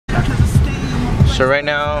So right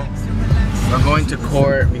now, we're going to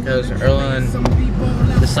court because Erlen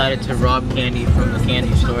decided to rob candy from the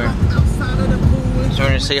candy store. So we're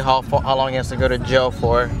gonna see how long he has to go to jail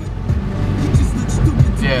for.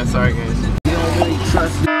 Yeah, sorry guys. We don't really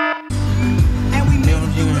trust and we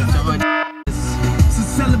don't even do it. So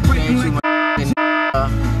celebrate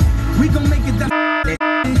we gon' make it that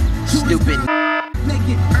stupid.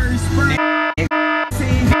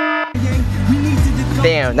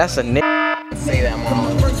 Damn, that's a nigga. Say that, Mom.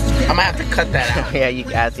 I'm gonna have to cut that out. Yeah, you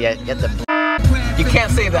have to. You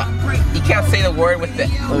can't say that. You can't say the word with the.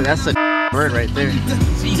 Oh, that's a word right there.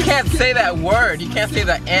 So you can't say that word. You can't say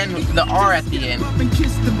the N, the R at the end. We'll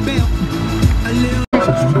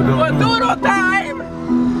do it on time.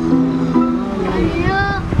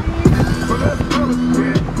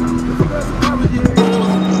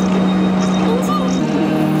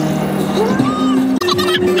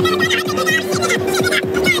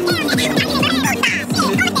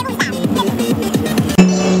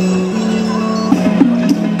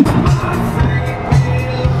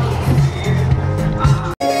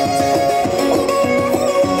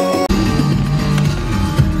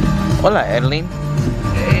 Hola, Erlen.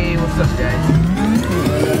 Hey, what's up, guys?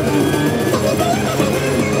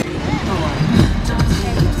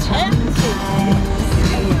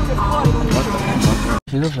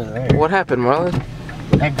 What happened, Marlon?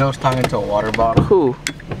 That ghost talking to a water bottle. Who?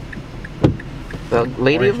 The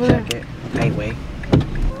lady over there? Hey, wait.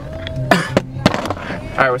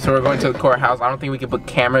 Alright, so we're going to the courthouse. I don't think we can put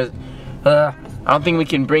cameras. I don't think we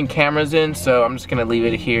can bring cameras in, so I'm just gonna leave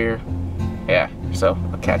it here. Yeah, so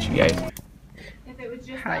I'll catch you guys. If it was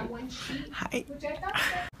just Hi. one sheet, Hi. which I thought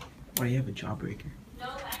Why do you have a jawbreaker?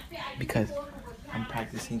 Because I'm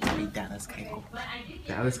practicing to be Dallas Keuchel.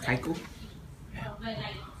 Dallas Keuchel? But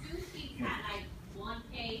like 2 sheets had like 1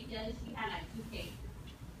 page, the other sheet had like 2 pages.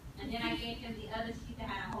 And then I gave him the other sheet that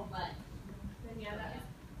had a whole bunch.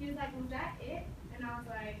 he was like, was that it? And I was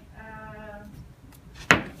like,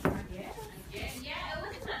 yeah. Yeah, it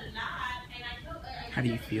wasn't a lot. And I told her. How do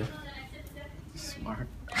you feel? Smart.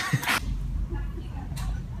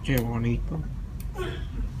 Qué bonito.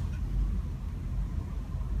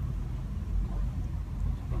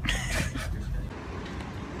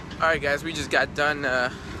 Alright guys, we just got done, I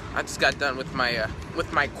just got done with my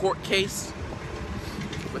court case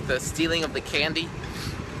with the stealing of the candy.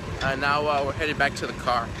 Now we're headed back to the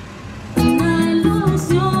car.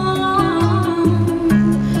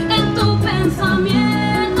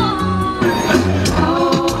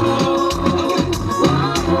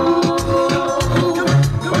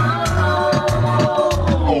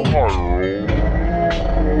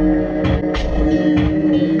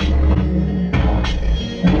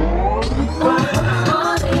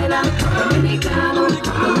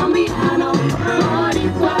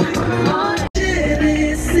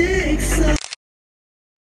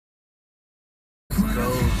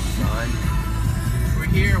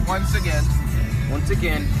 Once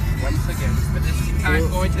again, but this time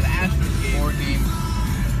going to the Astros game. 4 games.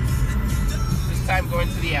 This time going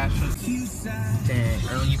to the Astros. Dang,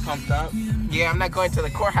 Erlen, you pumped up? Yeah, I'm not going to the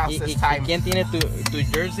courthouse this time. ¿Quién tiene tu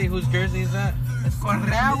jersey? Whose jersey is that? It's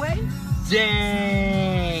Correa, güey.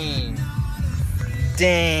 Dang.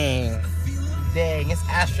 Dang. Dang, it's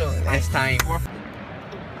Astros. It's time.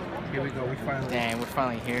 Here we go, we finally. Dang, we're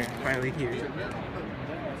finally here. Finally here.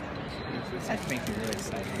 That makes me really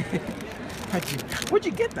excited. Where'd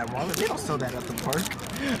you get that, Marlon? They don't sell that at the park.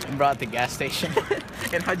 I brought it to the gas station.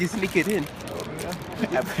 And how'd you sneak it in? I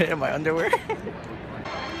put it in my underwear.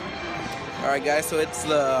 Alright guys, so it's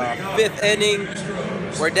the 5th inning.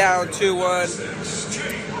 We're down 2-1.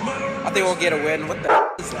 I think we'll get a win. What the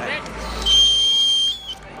f is that?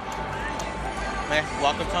 Man,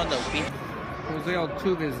 welcome to the beat. Jose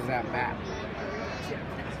Altuve is at bat.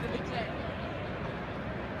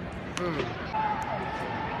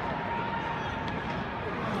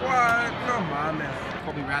 What? No, man.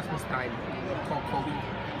 Kobe Rasmussen. Call Kobe.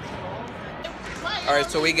 Alright,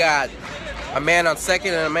 so we got a man on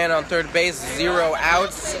second and a man on third base, 0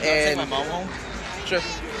 outs, and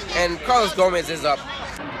Carlos Gomez is up.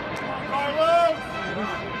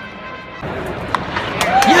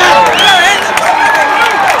 Yeah!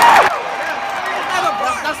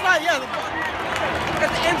 That's not, yeah,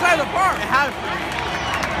 that's the inside of the park. It has.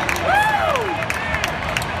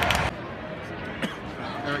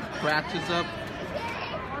 Eric Kratz is up.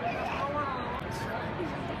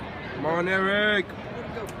 Come on, Eric.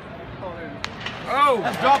 Oh!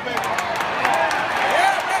 Let's drop it.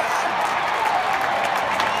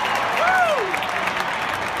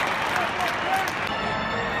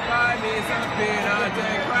 Buy me some peanut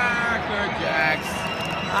and Cracker Jacks.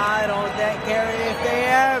 I don't care if they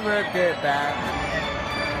ever get back.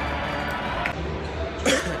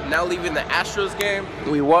 Now leaving the Astros game.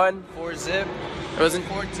 We won 4-0. It wasn't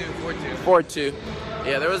 4-2.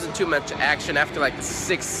 Yeah, there wasn't too much action after like the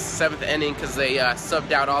 6th, 7th inning because they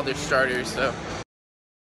subbed out all their starters. So.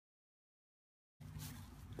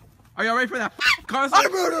 Are y'all ready for that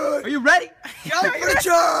concert? Are you ready? Let's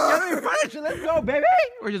go, baby.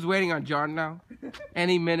 We're just waiting on John now.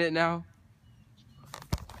 Any minute now.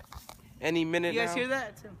 Any minute now. You guys hear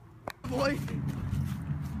that? Boy.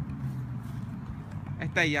 Ahí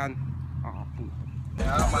está Jan. Oh,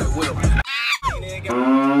 I might whip.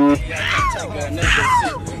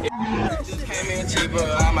 Just came in cheaper,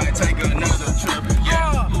 I might take another trip.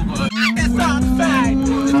 Yeah, it's outside.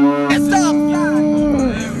 It's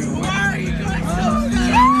outside.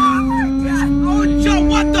 Oh, Joe,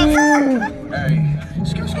 what the f? Hey,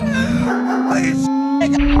 excuse me. Please. Hey,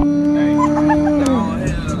 no,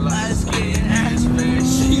 hell, light skin, ass man,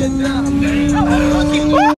 shit down,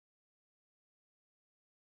 man.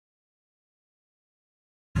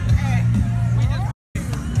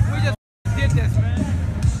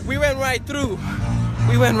 We went right through.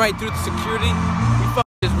 We went right through the security.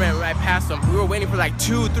 We just ran right past them. We were waiting for like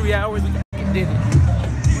 2-3 hours. We did it.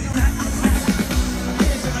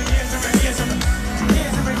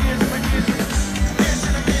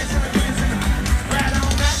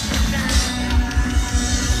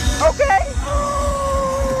 Okay.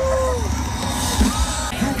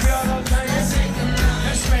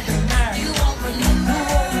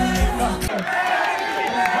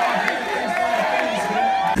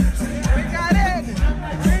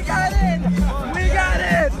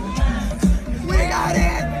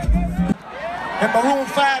 And Maroon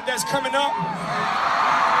 5 that's coming up.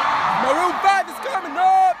 Maroon 5 is coming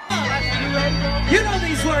up. You know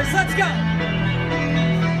these words. Let's go.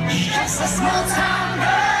 Just a small town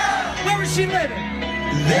girl. Where is she living?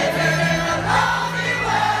 Living in a lonely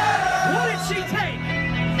world. What did she take?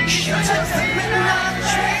 She took the midnight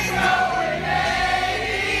train going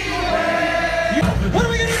anywhere. What are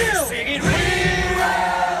we gonna do? Sing it, we will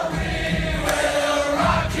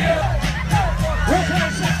rock you. Roll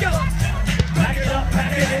cars, let's go. Back it up,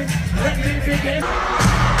 back it in. Let me begin.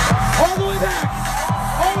 All the way back.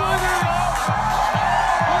 All the way back.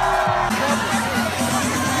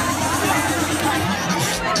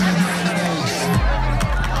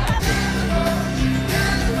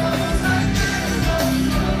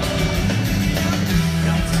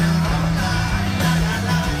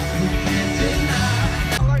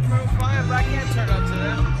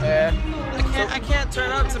 I can't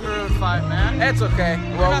turn up to Maroon 5, man. It's okay.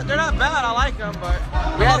 Well, They're not bad. I like them, but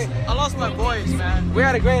I lost my voice, man. we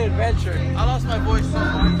had a great adventure. I lost my voice so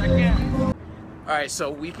much. I can't. All right, so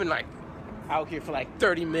we've been like out here for like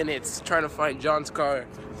 30 minutes trying to find John's car,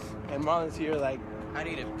 and Marlon's here like I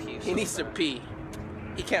need a pee. he needs to pee.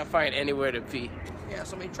 He can't find anywhere to pee, Yeah,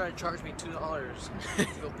 somebody tried to charge me $2 to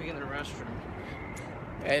go pee in the restroom.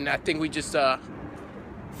 and I think we just found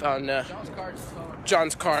John's car is towed.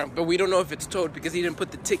 John's car, but we don't know if it's towed because he didn't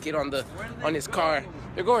put the ticket on his car.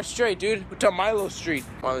 They're going straight, dude. We're to Milo Street.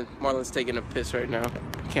 Marlon's taking a piss right now.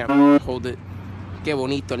 Can't hold it. Qué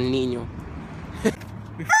bonito el niño.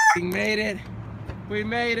 We made it. We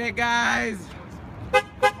made it, guys.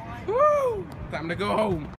 Woo! Time to go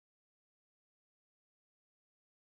home.